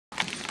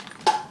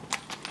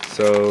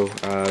So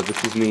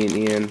this is me and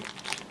Ian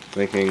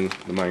making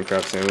the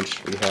Minecraft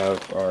sandwich. We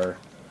have our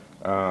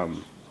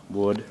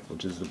wood,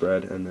 which is the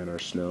bread, and then our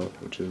snow,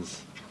 which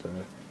is the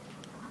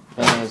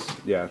mayonnaise.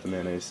 Yeah, the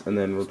mayonnaise. And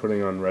then we're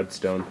putting on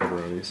redstone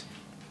pepperonis,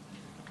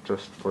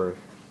 just for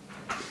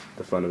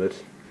the fun of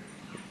it.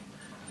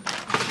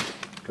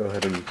 Go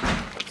ahead and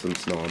put some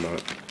snow on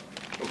that.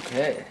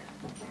 Okay.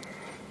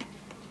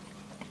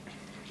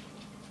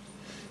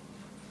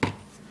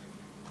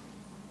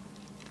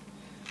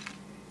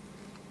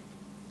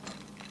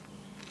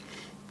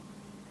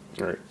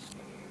 Alright.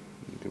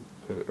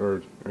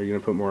 Or are you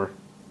gonna put more?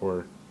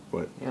 Or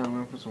what? Yeah, I'm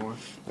gonna put some more.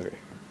 Okay.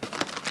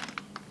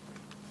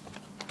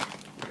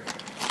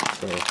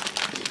 So,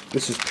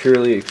 this is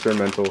purely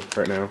experimental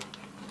right now.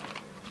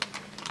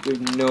 We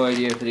have no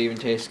idea if it even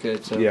tastes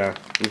good, so yeah,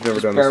 we've never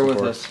done this bear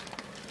before. with us.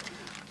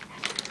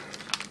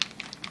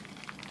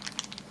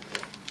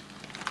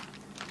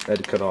 I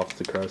had to cut off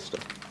the crust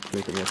to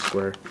make it more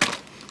square.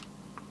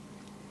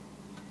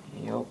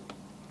 Yep.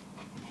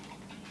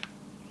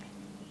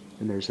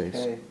 And there's Ace.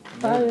 Okay.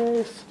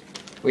 Ace.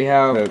 We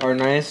have our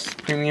nice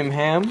premium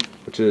ham,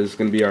 which is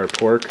going to be our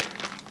pork.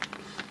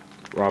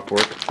 Raw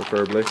pork,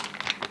 preferably.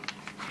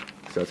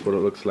 So that's what it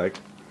looks like.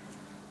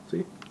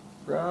 See?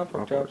 raw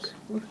pork chops.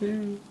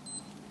 Woohoo!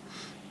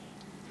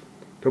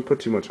 Don't put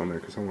too much on there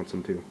because I want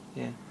some too.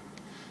 Yeah.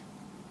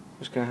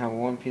 Just gonna have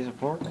one piece of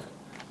pork.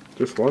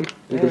 Just one? Dude,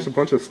 Yeah. there's a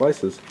bunch of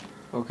slices.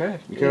 Okay.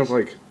 You can have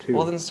like two.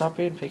 Well then stop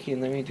being picky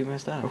and let me do my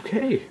stuff.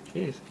 Okay.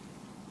 Jeez.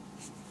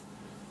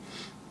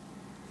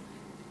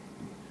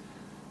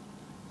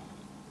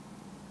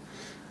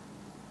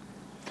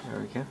 There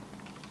we go.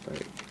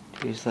 Right.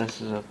 2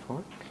 slices of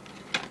pork.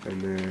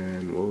 And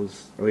then what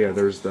was? Oh yeah,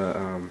 there's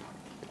the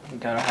We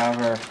gotta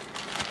have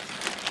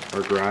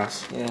our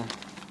grass. yeah.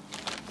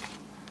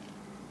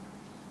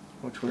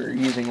 Which we're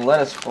using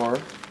lettuce for,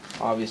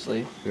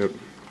 obviously. Yep.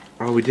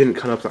 Oh, we didn't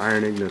cut up the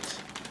iron ingots.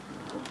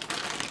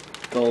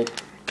 Gold.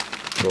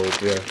 Gold,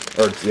 yeah.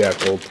 Or yeah,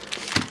 gold.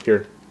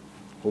 Here,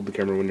 hold the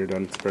camera when you're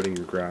done spreading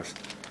your grass.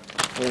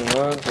 A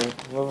little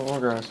bit more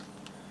grass.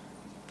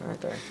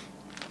 Right there.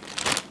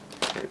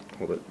 Alright,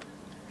 hold it.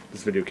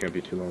 This video can't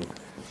be too long.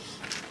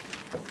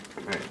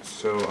 Alright,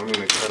 so I'm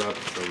gonna cut up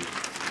some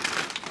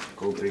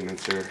gold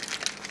ingots here.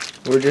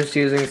 We're just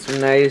using some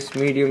nice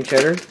medium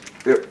cheddar.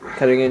 Yep.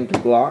 Cutting into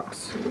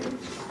blocks. Here,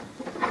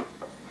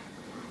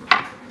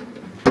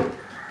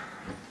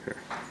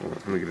 hold on,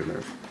 let me get a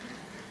knife.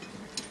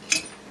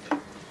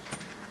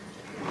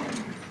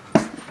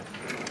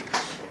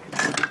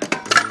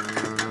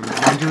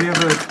 Do we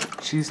have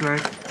a cheese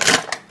knife?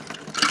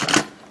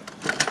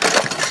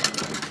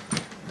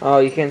 Oh,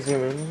 you can't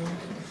zoom in?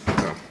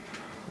 No.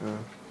 Oh.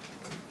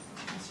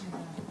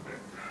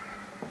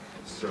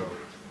 So,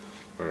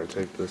 I'm gonna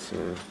take this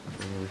over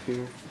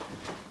here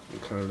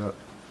and cut it up.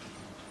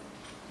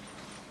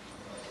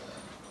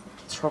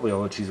 It's probably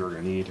all the cheese we're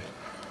gonna need.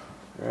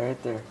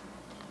 Right there.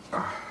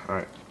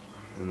 Alright,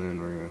 and then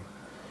we're gonna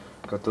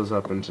cut those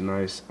up into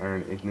nice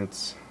iron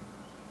ingots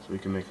so we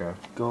can make a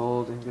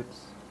Gold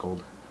ingots.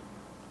 gold.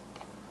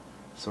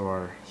 So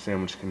our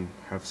sandwich can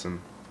have some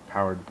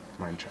powered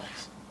mine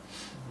tracks.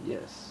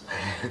 Yes.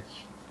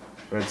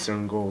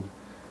 Redstone gold.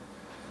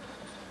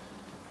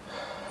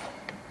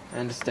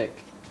 And a stick.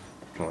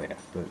 Oh yeah,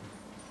 but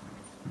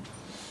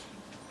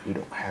we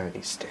don't have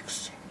any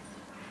sticks.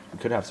 We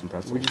could have some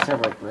pretzels. We just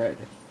have like bread.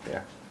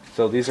 Yeah.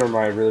 So these are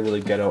my really, really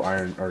ghetto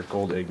iron or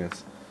gold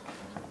ingots.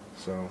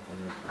 So I'm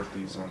gonna put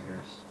these on here.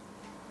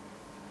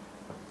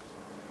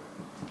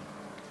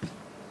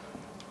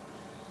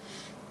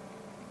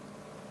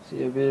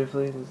 See how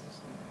beautifully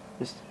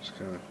this Just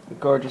kind of, a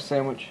gorgeous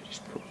sandwich.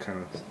 just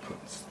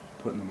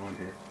putting them on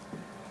here.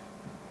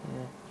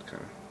 Yeah.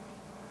 Kind of.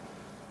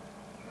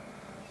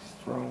 Just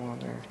throw them on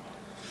there.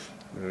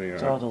 Then we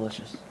It's all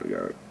delicious.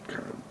 gotta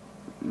kind of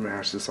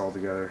mash this all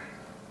together.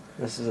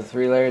 This is a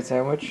 3-layered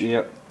sandwich.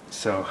 Yep.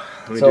 So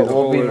let me So do it the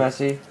will whole. be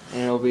messy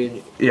and it'll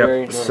be very Yep.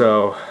 normal.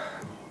 So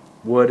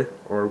wood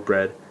or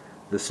bread,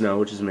 the snow,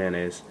 which is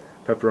mayonnaise,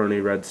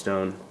 pepperoni,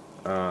 redstone,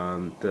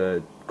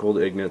 the gold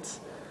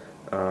ingots,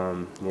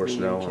 more Medium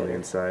snow on the cheddar.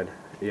 inside.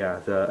 Yeah,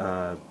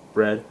 the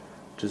bread,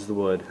 which is the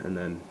wood, and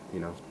then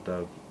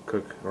the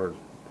cook or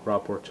raw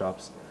pork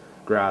chops,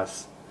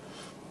 grass,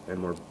 and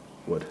more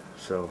wood.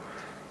 So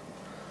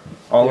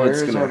all of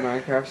it's There's gonna. our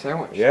Minecraft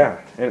sandwich. Yeah,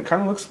 and it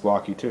kind of looks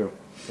blocky too.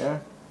 Yeah.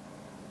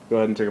 Go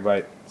ahead and take a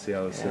bite. See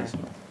how this Yeah. is.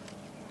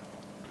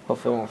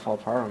 Hopefully it won't fall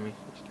apart on me.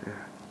 Yeah.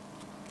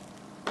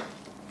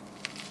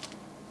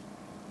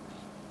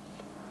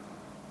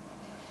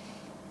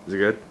 Is it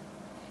good?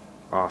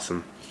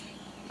 Awesome.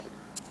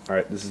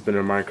 Alright, this has been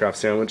a Minecraft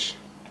sandwich.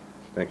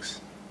 Thanks.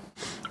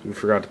 We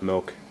forgot the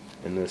milk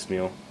in this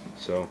meal,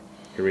 so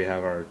here we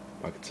have our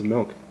buckets of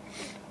milk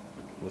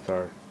with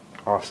our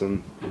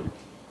awesome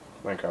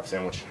Minecraft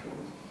sandwich.